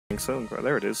ShangTsung, bro.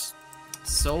 There it is.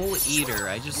 Soul Eater.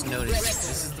 I just noticed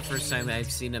this is the first time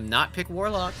I've seen him not pick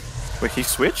Warlock. Wait, he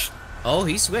switched? Oh,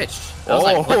 he switched. I was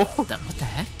like, what the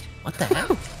heck? What the heck?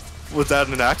 Was that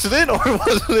an accident or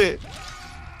wasn't it?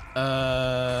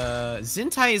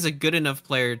 Zintai is a good enough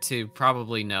player to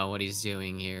probably know what he's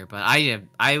doing here, but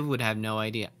I would have no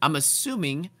idea. I'm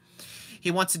assuming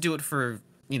he wants to do it for,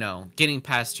 you know, getting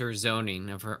past her zoning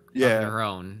of her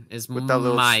own is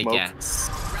my guess.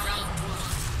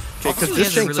 Okay, because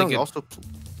this ShangTsung also,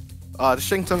 this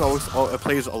ShangTsung always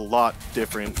plays a lot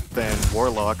different than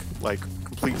Warlock, like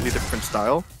completely different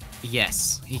style.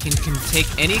 Yes, he can take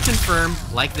any confirm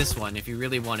like this one if you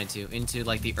really wanted to into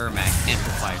like the Ermac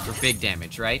amplifier for big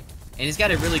damage, right? And he's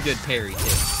got a really good parry too.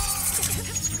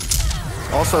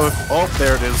 Also,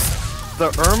 there it is. The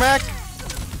Ermac,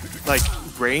 like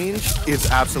range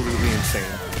is absolutely insane.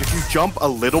 If you jump a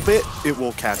little bit, it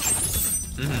will catch you.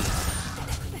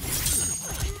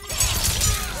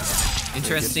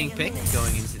 Interesting pick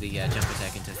going into the jump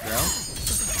attack into throw.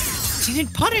 He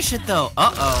didn't punish it though.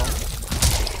 Uh-oh.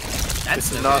 That's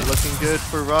This is not looking good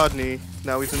for Rodney.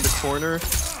 Now he's in the corner.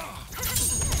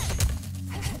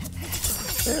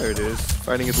 There it is.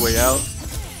 Fighting his way out.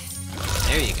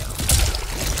 There you go.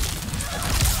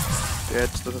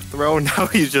 Gets the throw. Now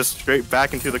he's just straight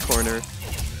back into the corner.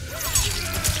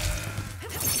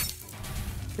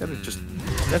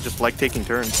 Yeah, just like taking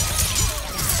turns.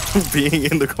 Being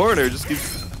in the corner, just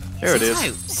keeps... There it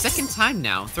is. Second time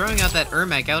now, throwing out that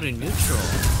Ermac out in neutral.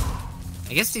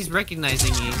 I guess he's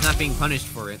recognizing he's not being punished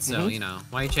for it, so, you know,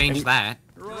 why change that?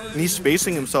 And he's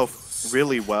spacing himself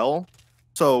really well.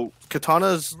 So,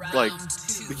 Kitana's, like...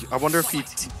 I wonder if he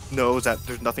knows that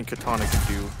there's nothing Kitana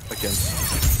can do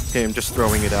against him just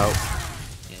throwing it out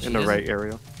in the right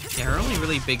area. Yeah, her only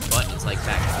really big button is, like,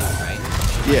 back two, right?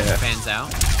 Yeah. Fans out.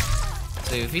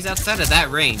 So if he's outside of that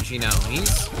range, you know, he's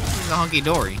a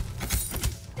hunky-dory.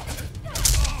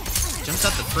 Jumps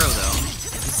out the throw, though.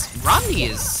 Rodney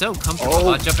is so comfortable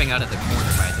about jumping out of the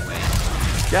corner, by the way.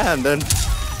 Yeah, and then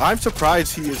I'm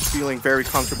surprised he is feeling very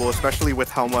comfortable, especially with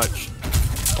how much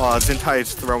Zintai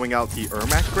is throwing out the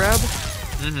Ermac grab.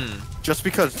 Just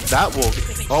because that will...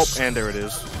 Oh, and there it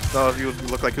is. So he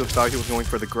looked like he thought he was going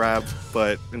for the grab,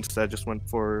 but instead just went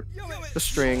for the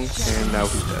string, and now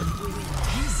he's dead.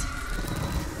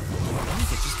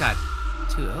 It just got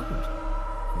 2-0'd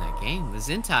in that game. The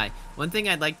Zintai. One thing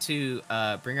I'd like to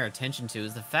bring our attention to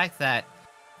is the fact that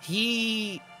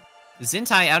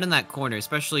Zintai out in that corner,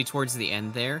 especially towards the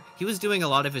end there, he was doing a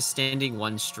lot of his standing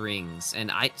one strings,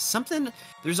 and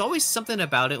there's always something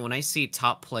about it when I see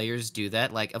top players do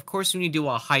that. Like, of course, when you do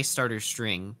a high starter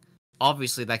string,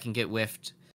 obviously that can get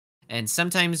whiffed. And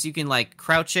sometimes you can, like,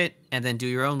 crouch it and then do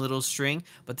your own little string.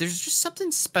 But there's just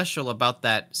something special about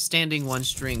that standing one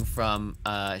string from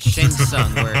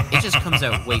ShangTsung where it just comes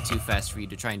out way too fast for you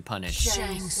to try and punish.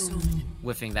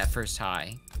 Whiffing that first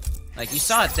high. Like, you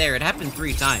saw it there. It happened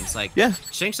 3 times. Like,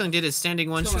 ShangTsung did his standing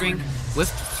one string,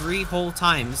 whiffed 3 whole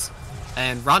times.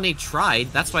 And Rodney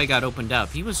tried. That's why it got opened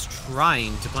up. He was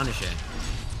trying to punish it.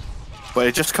 But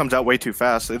it just comes out way too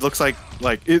fast. It looks like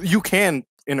you can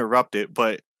interrupt it,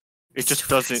 but... It just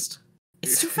doesn't...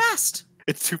 It's too fast!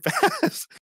 It's too fast!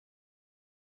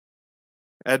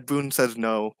 Ed Boon says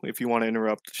no if you want to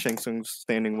interrupt ShangTsung's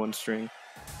standing one string.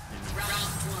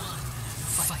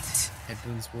 Fight. Ed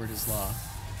Boon's word is law.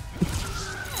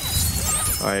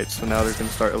 Alright, so now they're going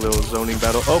to start a little zoning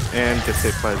battle. Oh, and gets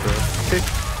hit by the kick.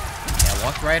 Yeah,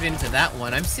 walked right into that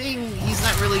one. I'm seeing he's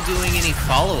not really doing any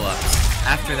follow-ups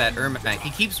after that Ermac.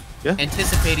 He keeps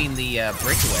anticipating the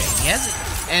breakaway. He hasn't...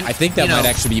 And, I think that might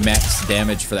actually be max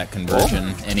damage for that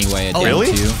conversion anyway at down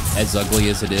 2, as ugly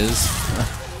as it is.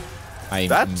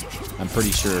 I'm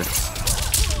pretty sure.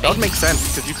 That would make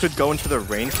sense, because you could go into the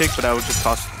rain kick, but that would just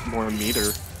cost more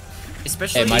meter.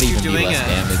 Especially it might if you're even doing be less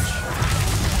damage.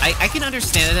 I can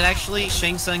understand that actually.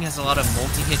 ShangTsung has a lot of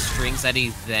multi-hit strings that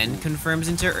he then confirms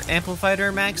into amplified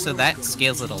Ermac, so that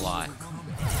scales it a lot.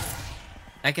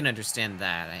 I can understand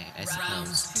that, I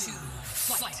suppose.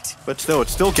 But still,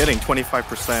 it's still getting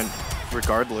 25%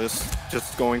 regardless,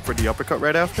 just going for the uppercut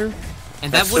right after.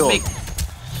 And that would make...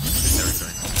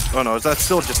 Sorry. Oh no, that's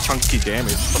still just chunky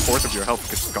damage. A fourth of your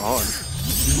health is gone.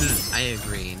 I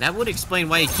agree. That would explain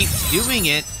why he keeps doing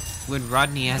it when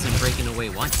Rodney hasn't broken away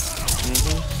once.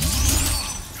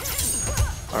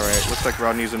 Alright, looks like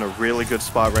Rodney's in a really good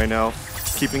spot right now.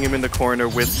 Keeping him in the corner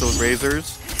with those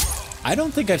razors. I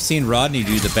don't think I've seen Rodney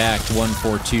do the backed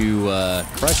 1-4-2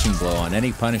 crushing blow on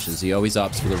any punishes. He always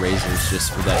opts for the razors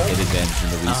just for that hit advantage in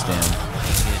the restand.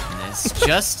 Oh, goodness.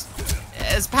 Just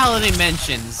as Paladin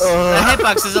mentions, the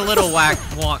hitbox is a little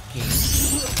wonky.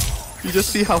 You just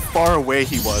see how far away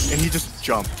he was, and he just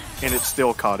jumped, and it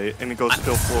still caught it, and it goes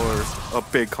still for a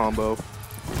big combo.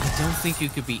 I don't think you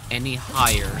could be any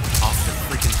higher off the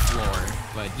freaking floor,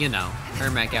 but you know,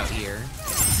 Ermac out here.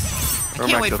 I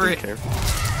can't wait for it. Care.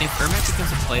 If Ermac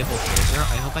becomes a playable character,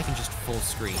 I hope I can just full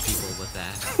screen people with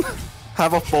that.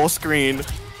 Have a full screen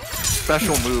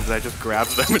special move that just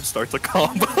grabs them and starts a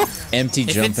combo. Empty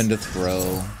jump into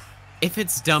throw. If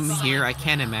it's dumb here, I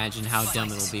can't imagine how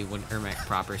dumb it'll be when Ermac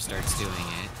proper starts doing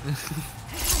it.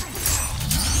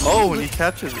 Oh, and he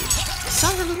catches it.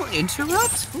 Saw a little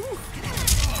interrupt? Ooh.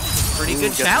 Pretty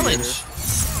good challenge.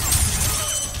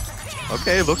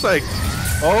 Okay, looks like...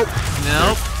 Oh!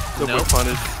 Nope. Nope.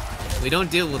 Punished. We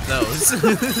don't deal with those.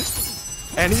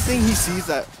 Anything he sees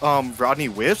that Rodney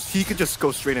whiffs, he could just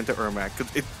go straight into Ermac,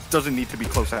 because it doesn't need to be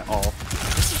close at all.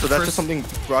 So that's just something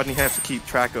Rodney has to keep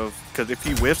track of, because if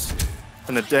he whiffs,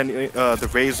 and then the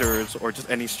razors or just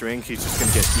any string, he's just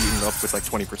gonna get eaten up with like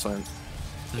 20%.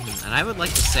 And I would like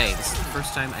to say, this is the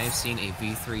first time I've seen a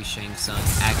V3 ShangTsung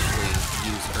actually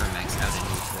use Ermac out in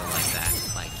neutral like that.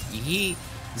 Like,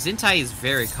 Zintai is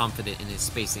very confident in his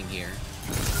spacing here.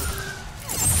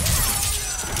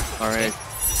 Alright.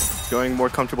 Going more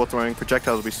comfortable throwing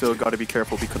projectiles, we still gotta be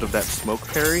careful because of that smoke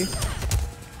parry. It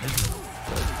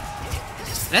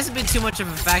hasn't been too much of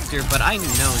a factor, but I know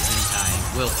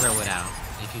Zintai will throw it out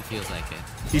if he feels like it.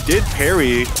 He did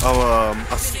parry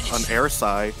an air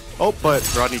sigh. Oh, but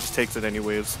Rodney just takes it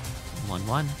anyways.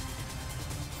 1-1.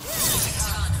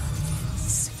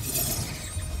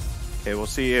 Okay, we'll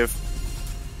see if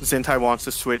Zintai wants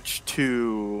to switch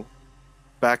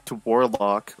back to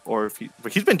Warlock, or if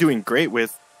he's been doing great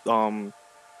with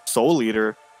Soul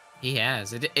Eater. He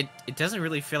has. It doesn't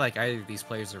really feel like either of these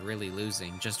players are really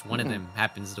losing. Just one of them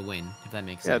happens to win, if that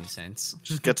makes any sense.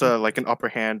 Just gets like an upper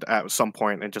hand at some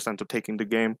point and just ends up taking the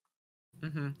game.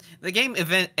 The game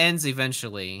ends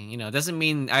eventually. You know, doesn't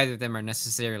mean either of them are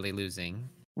necessarily losing.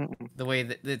 The way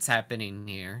that it's happening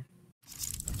here.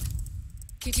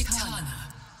 Kitana.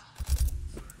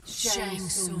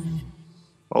 ShangTsung.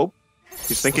 Oh,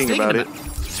 he's thinking about it. I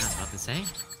was about to say.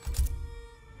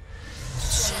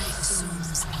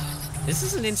 This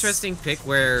is an interesting pick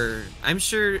where I'm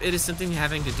sure it is something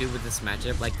having to do with this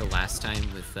matchup like the last time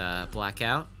with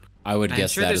Blackout. I would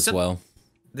guess that as well.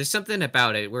 There's something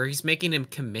about it where he's making him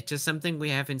commit to something we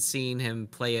haven't seen him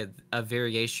play a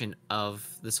variation of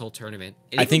this whole tournament.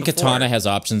 I think Kitana has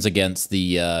options against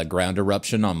the ground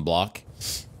eruption on block.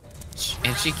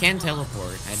 And she can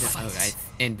teleport.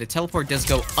 And the teleport does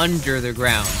go under the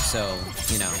ground, so,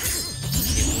 you know,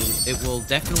 it will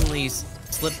definitely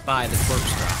slip by the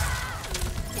corpse drop.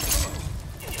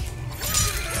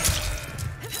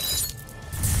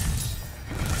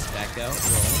 Back out,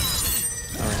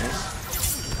 roll. Alright.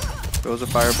 Throws a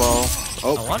fireball.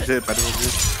 Oh,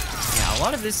 yeah, a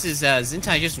lot of this is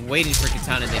Zintai just waiting for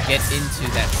Kitana to get into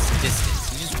that distance.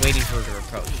 He's just waiting for her to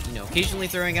approach. You know, occasionally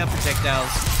throwing out projectiles,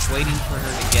 waiting for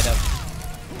her to get up.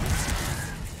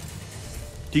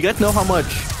 Do you guys know how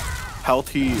much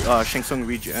health ShangTsung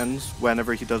regens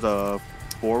whenever he does a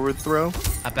forward throw?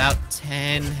 About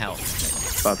 10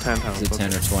 health. About 10 health. Is it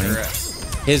 10 or 20?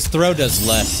 His throw does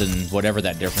less, and whatever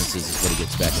that difference is what he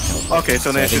gets back at health. Okay,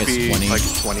 so then it should be 20. Like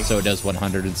 20. So it does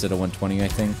 100 instead of 120, I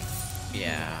think.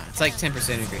 Yeah, it's like 10%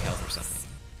 of your health or something.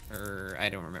 Or I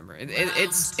don't remember. It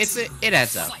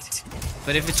adds up.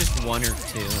 But if it's just 1 or 2,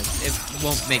 it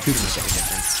won't make too much of a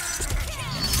difference.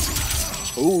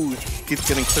 Ooh, keeps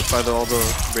getting clipped by all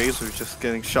the razors, just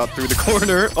getting shot through the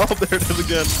corner. Oh, there it is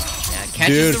again. Yeah,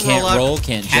 catches the can't roll out, roll,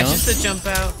 can't catches jump. the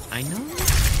jump out. I know.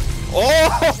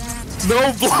 Oh!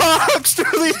 No blocks through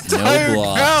the entire No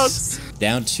blocks.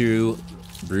 Down to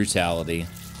brutality.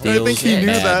 I think he knew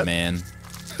bad, that. Man.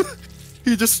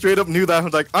 He just straight up knew that. I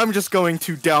was like, I'm just going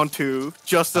to down 2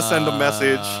 just to send a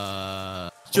message.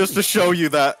 Just to show you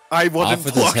that I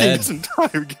wasn't blocking this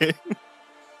entire game.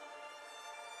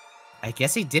 I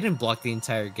guess he didn't block the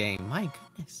entire game. My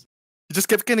goodness. He just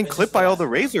kept getting clipped by all the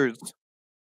razors.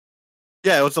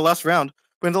 Yeah, it was the last round.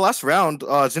 But in the last round,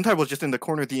 Zintai was just in the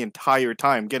corner the entire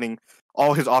time, getting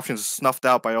all his options snuffed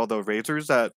out by all the razors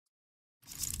that...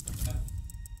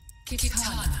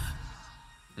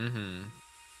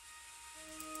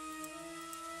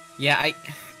 Yeah,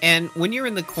 and when you're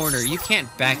in the corner, you can't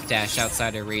backdash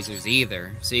outside of razors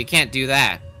either, so you can't do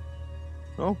that.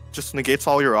 Oh, just negates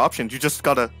all your options. You just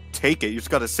gotta take it. You just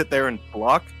gotta sit there and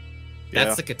block.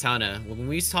 That's the katana. When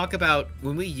we talk about,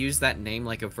 when we use that name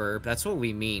like a verb, that's what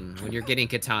we mean when you're getting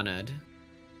katana'd.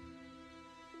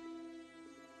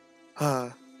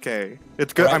 Okay,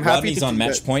 it's good. Right, I'm happy Rodney's to on see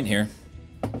match that, point here.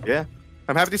 Yeah,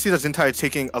 I'm happy to see that Zintai is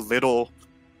taking a little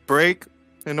break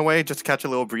in a way, just to catch a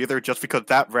little breather, just because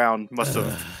that round must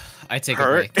have I take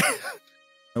hurt. a break.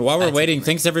 And while we're waiting,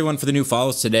 thanks everyone for the new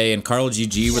follows today, and Carl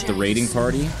GG with the raiding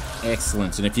party.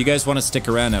 Excellent. And if you guys want to stick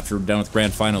around after we're done with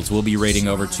Grand Finals, we'll be raiding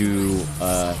over to,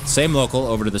 same local,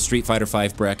 over to the Street Fighter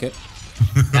 5 bracket.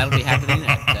 That'll be happening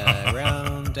at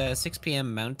around 6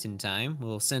 p.m. Mountain Time.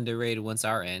 We'll send a raid once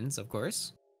our ends, of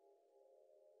course.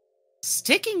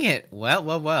 Sticking it!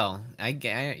 Well.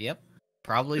 Yep.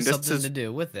 Probably something to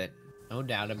do with it. No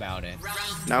doubt about it.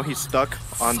 Now he's stuck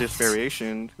on this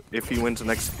variation. If he wins the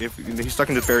next, if he's stuck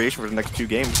in this variation for the next 2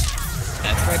 games.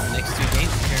 That's right. The next 2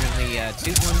 games currently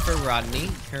 2-1 for Rodney.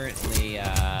 Currently,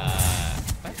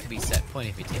 that could be set point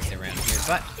if he takes it around here.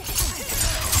 But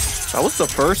that was the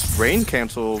first rain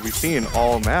cancel we've seen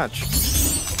all match.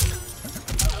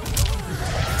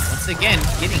 Once again,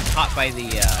 getting caught by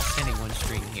the standing 1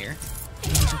 string here.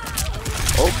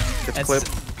 Oh, gets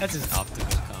clipped. That's his optimal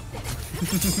combo.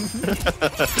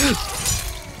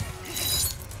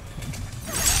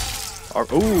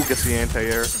 Ooh, gets the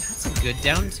anti-air. That's a good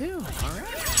down too. Alright.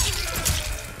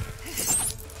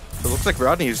 It looks like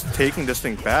Rodney's taking this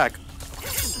thing back.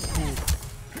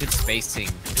 Good spacing.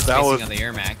 Good That spacing was- on the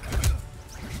air mac.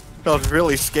 That was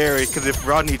really scary, because if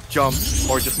Rodney jumped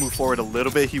or just moved forward a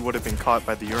little bit, he would have been caught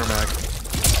by the Urmac.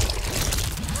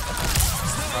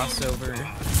 Crossover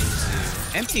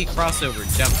into empty crossover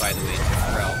jump, by the way, to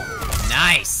throw.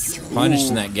 Nice! Punished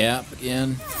in that gap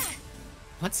again.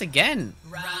 Once again,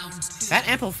 that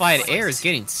amplified air is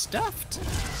getting stuffed.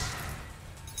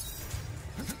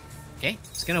 Okay,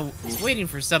 he's waiting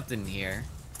for something here.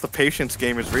 The patience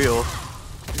game is real.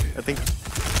 I think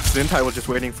Zintai was just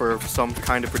waiting for some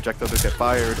kind of projectile to get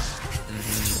fired.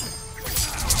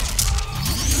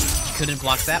 Couldn't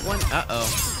block that one? Uh-oh.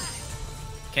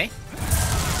 Okay.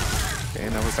 Okay,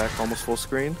 now we're back almost full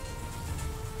screen.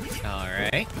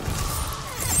 Alright.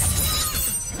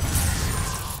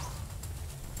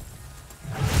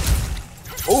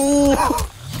 Oh!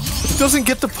 He doesn't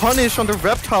get the punish on the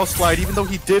reptile slide, even though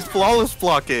he did flawless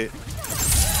block it.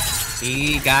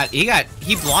 He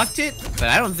blocked it, but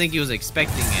I don't think he was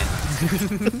expecting it.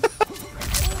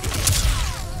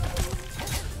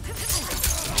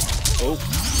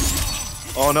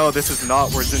 Oh no, this is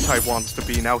not where Zintai wants to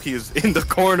be. Now he is in the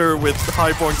corner with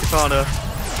Highborn Kitana.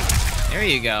 There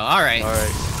you go. Alright.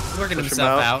 Alright. Working Push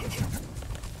himself him out.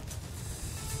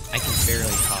 I can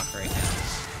barely talk right now.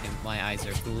 And my eyes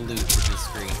are glued to the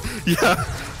screen. Yeah,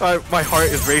 my heart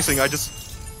is racing. I just...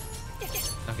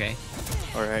 Okay.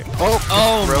 Alright.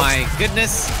 Oh bro. my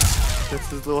goodness. Gets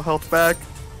his little health back.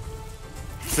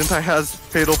 Zintai has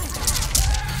fatal...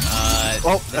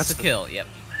 That's a kill, yep.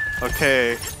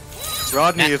 Okay.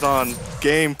 Rodney is on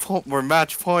game or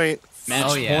match point.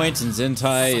 Match yeah. point, and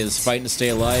Zintai is fighting to stay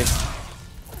alive.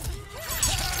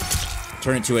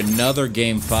 Turn it to another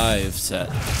game 5 set.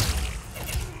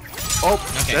 Oh,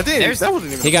 Okay, that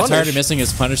wasn't even He a got tired punish. of missing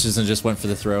his punishes and just went for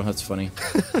the throw. That's funny.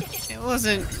 It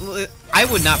wasn't. I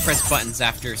would not press buttons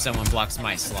after someone blocks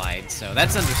my slide, so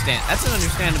that's an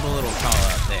understandable little call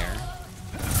out there.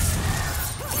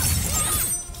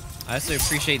 I also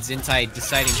appreciate Zintai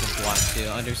deciding to block too,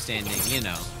 understanding, you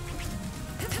know.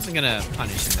 Wasn't gonna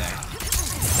punish him there.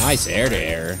 Nice air to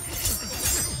air.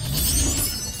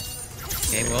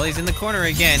 Okay, well he's in the corner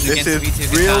again This against is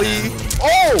V2 really... Kitana.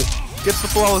 Oh! Gets the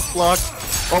flawless block.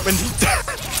 Oh, and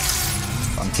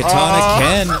Kitana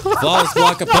can flawless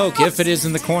block a poke if it is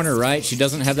in the corner, right? She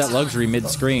doesn't have that luxury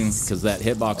mid-screen because that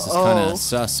hitbox is kind of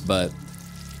sus, but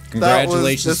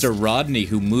congratulations to Rodney,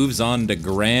 who moves on to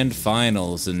Grand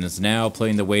Finals and is now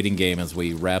playing the waiting game as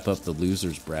we wrap up the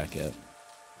losers bracket.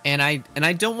 And I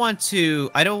don't want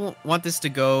this to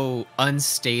go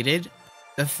unstated.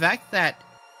 The fact that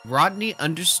Rodney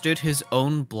understood his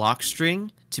own block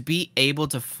string to be able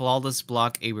to flawless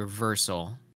block a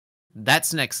reversal.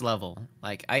 That's next level.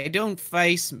 Like, I don't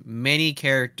face many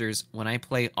characters when I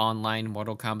play online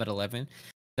Mortal Kombat 11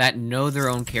 that know their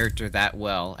own character that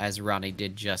well as Rodney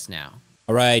did just now.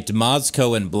 All right,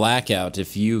 Mozco and Blackout,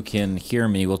 if you can hear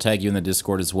me, we'll tag you in the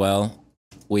Discord as well.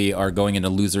 We are going into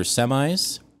loser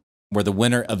semis, where the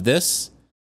winner of this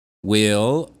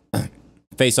will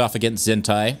face off against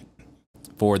Zintai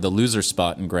for the loser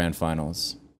spot in Grand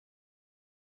Finals.